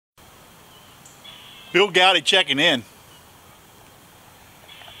Bill Goudy checking in.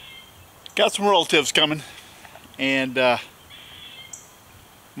 Got some relatives coming, and I'm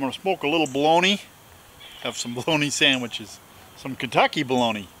going to smoke a little bologna, have some bologna sandwiches, some Kentucky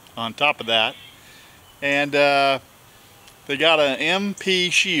bologna on top of that, and they got an MP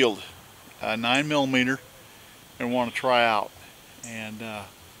Sheild, 9mm, and want to try out, and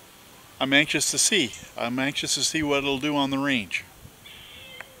I'm anxious to see. I'm anxious to see what it'll do on the range.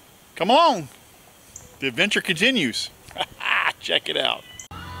 Come along, the adventure continues. Check it out.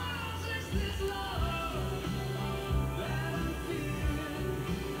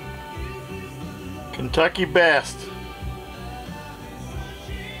 Kentucky best.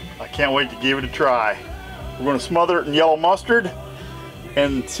 I can't wait to give it a try. We're going to smother it in yellow mustard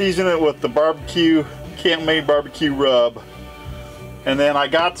and season it with the barbecue, camp-made barbecue rub. And then I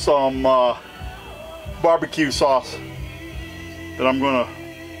got some barbecue sauce that I'm going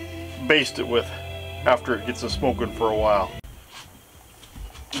to baste it with after it gets to smoking for a while.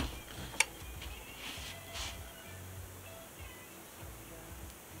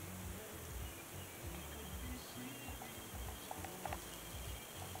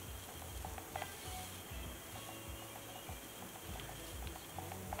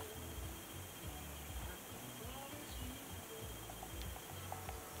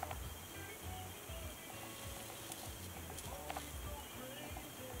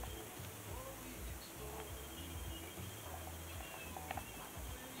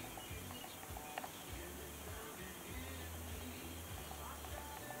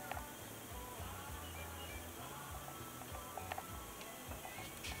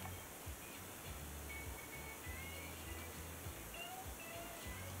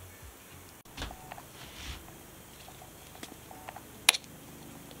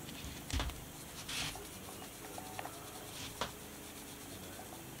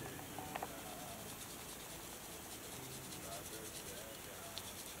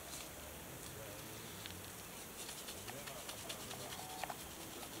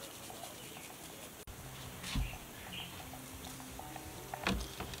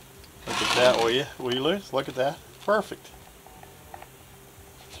 That will you, Liz? Look at that. Perfect.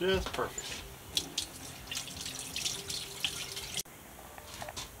 Just perfect.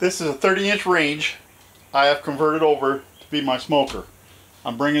 This is a 30-inch range I have converted over to be my smoker.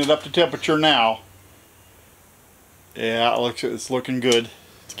 I'm bringing it up to temperature now. Yeah, it's looking good.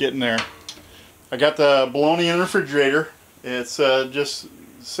 It's getting there. I got the bologna in the refrigerator. It's just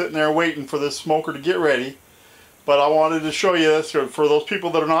sitting there waiting for this smoker to get ready. But I wanted to show you this for those people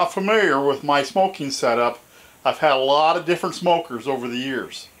that are not familiar with my smoking setup. I've had a lot of different smokers over the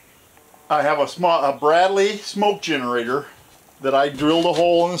years. I have a Bradley smoke generator that I drilled a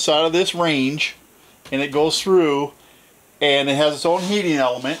hole in the side of this range, and it goes through, and it has its own heating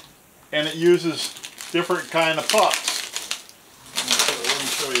element, and it uses different kind of pucks. Let me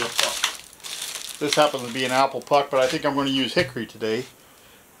show you a puck. This happens to be an apple puck, but I think I'm going to use hickory today.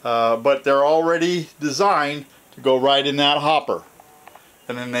 But they're already designed to go right in that hopper,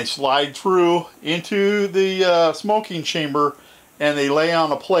 and then they slide through into the smoking chamber, and they lay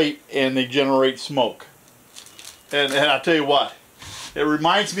on a plate and they generate smoke. And I tell you what, it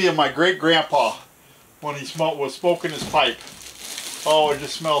reminds me of my great-grandpa when he was smoking his pipe. Oh, it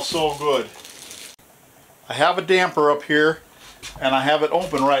just smells so good. I have a damper up here, and I have it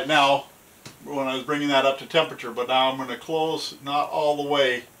open right now when I was bringing that up to temperature, but now I'm going to close, not all the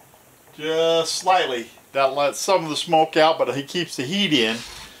way, just slightly. That lets some of the smoke out, but he keeps the heat in.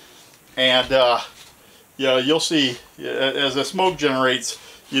 And yeah, you'll see as the smoke generates,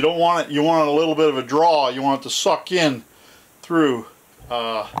 you don't want it. You want a little bit of a draw. You want it to suck in through.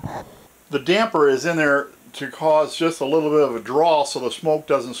 The damper is in there to cause just a little bit of a draw, so the smoke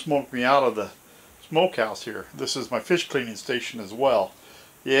doesn't smoke me out of the smokehouse here. This is my fish cleaning station as well.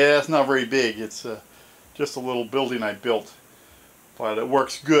 Yeah, it's not very big. It's just a little building I built. But it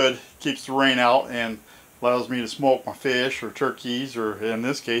works good, keeps the rain out, and allows me to smoke my fish or turkeys, or in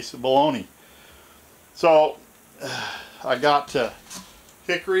this case, bologna. So I got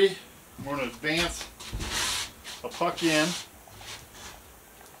hickory. I'm going to advance a puck in.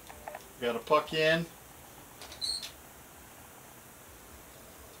 Got a puck in.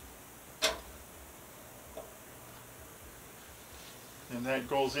 And that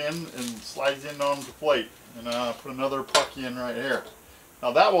goes in and slides in on the plate. And I'll put another puck in right here. Now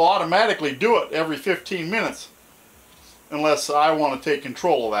that will automatically do it every 15 minutes. Unless I want to take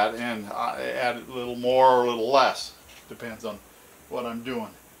control of that and I add a little more or a little less. Depends on what I'm doing.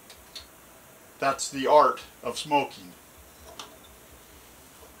 That's the art of smoking.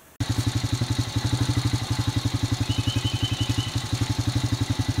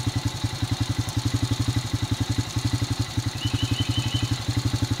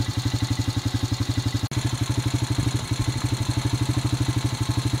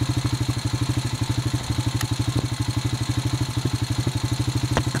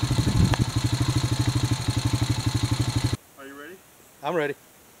 I'm ready.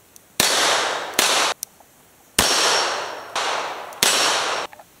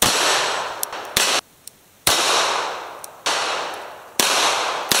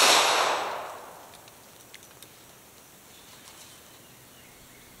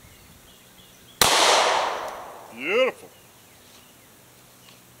 Beautiful.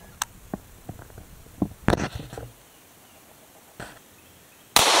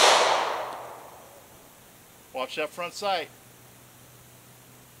 Watch that front sight.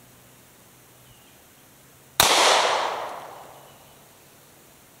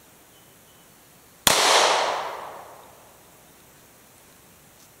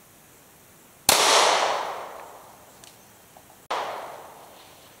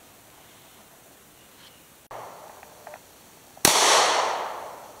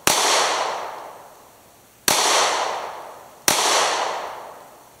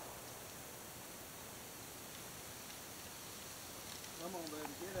 Come on, baby,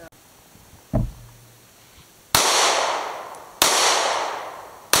 get out.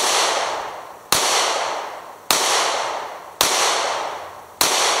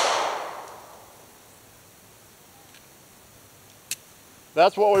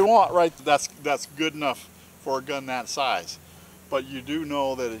 That's what we want, right? That's good enough for a gun that size. But you do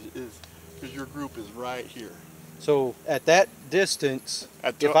know that it is, because your group is right here. So at that distance,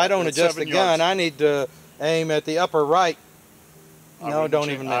 At if I don't adjust the 7 gun, yards. I need to aim at the upper right. No, don't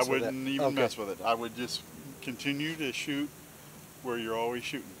even mess I with it. wouldn't even mess with it. I would just continue to shoot where you're always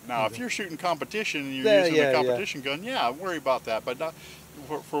shooting. Now, if you're shooting competition and you're using a competition gun, yeah, worry about that. But not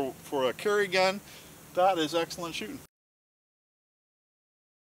for a carry gun, that is excellent shooting.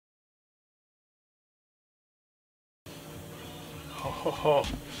 Oh,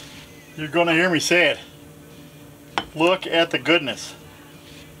 you're going to hear me say it. Look at the goodness.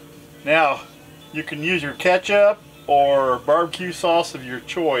 Now, you can use your ketchup or barbecue sauce of your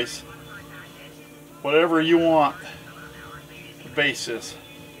choice, whatever you want to base this.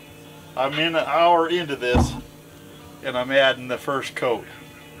 I'm in an hour into this and I'm adding the first coat.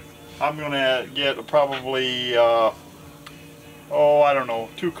 I'm going to get probably, I don't know,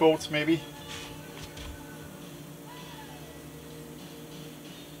 2 coats maybe.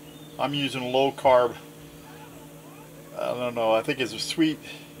 I'm using low carb. I don't know, I think it's a sweet,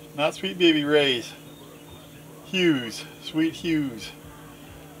 not Sweet Baby Ray's, Hughes, Sweet Hughes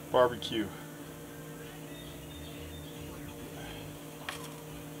barbecue.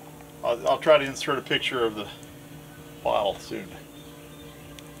 I'll try to insert a picture of the bottle soon.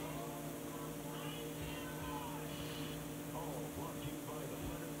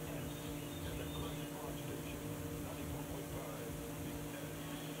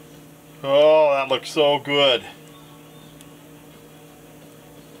 Oh, that looks so good.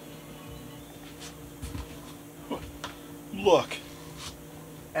 Look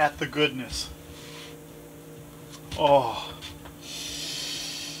at the goodness. Oh.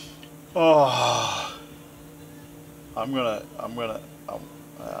 Oh. I'm gonna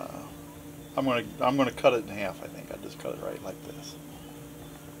cut it in half. I think I just cut it right like this.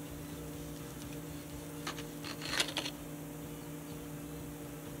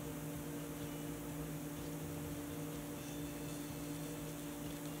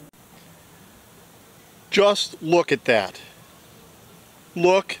 Just look at that.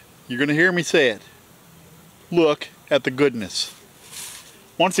 Look, you're going to hear me say it. Look at the goodness.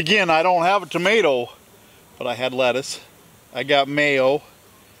 Once again, I don't have a tomato, but I had lettuce. I got mayo.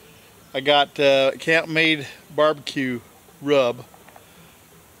 I got camp-made barbecue rub,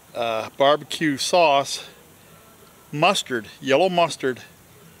 barbecue sauce, mustard, yellow mustard,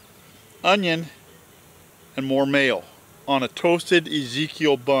 onion, and more mayo on a toasted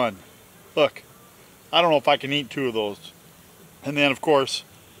Ezekiel bun. Look. I don't know if I can eat 2 of those. And then, of course,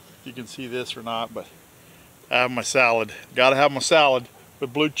 you can see this or not, but I have my salad. Gotta have my salad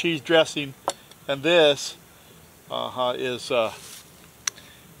with blue cheese dressing. And this is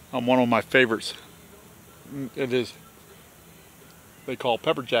one of my favorites. It is, they call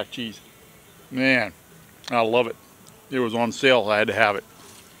pepper jack cheese. Man, I love it. It was on sale, I had to have it.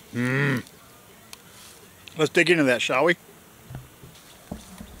 Let's dig into that, shall we?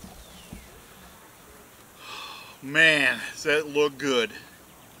 Man, does that look good.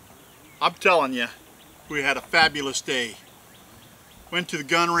 I'm telling you, we had a fabulous day. Went to the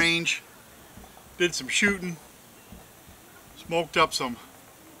gun range, did some shooting, smoked up some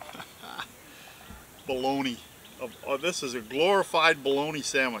bologna. This is a glorified bologna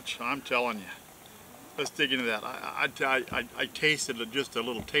sandwich, I'm telling you. Let's dig into that. I tasted just a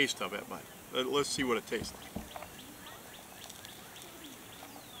little taste of it, but let's see what it tastes like.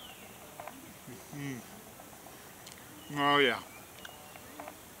 Oh yeah.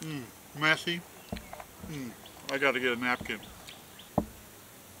 Messy. I got to get a napkin.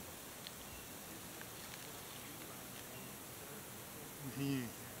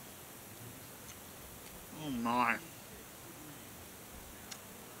 Oh my.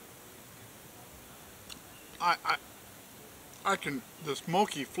 I can, the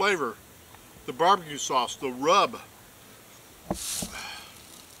smoky flavor, the barbecue sauce, the rub.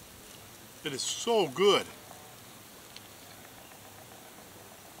 It is so good.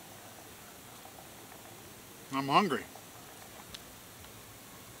 I'm hungry.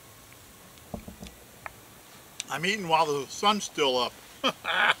 I'm eating while the sun's still up.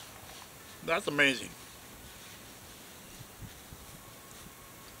 That's amazing.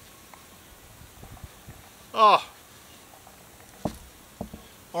 Oh.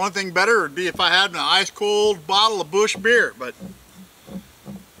 Only thing better would be if I had an ice cold bottle of Busch beer, but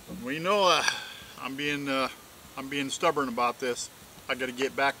well, you know, I'm being stubborn about this. I got to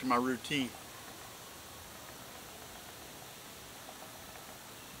get back to my routine.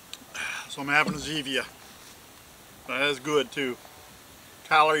 So I'm having a Zevia. That is good too.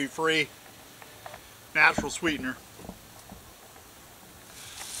 Calorie free, natural sweetener.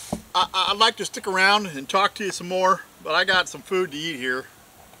 I'd like to stick around and talk to you some more, but I got some food to eat here.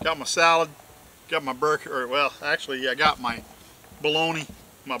 Got my salad, got my burger, or well, actually I got my bologna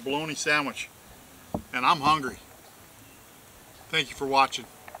sandwich, and I'm hungry. Thank you for watching.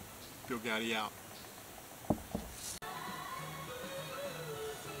 Goudy out.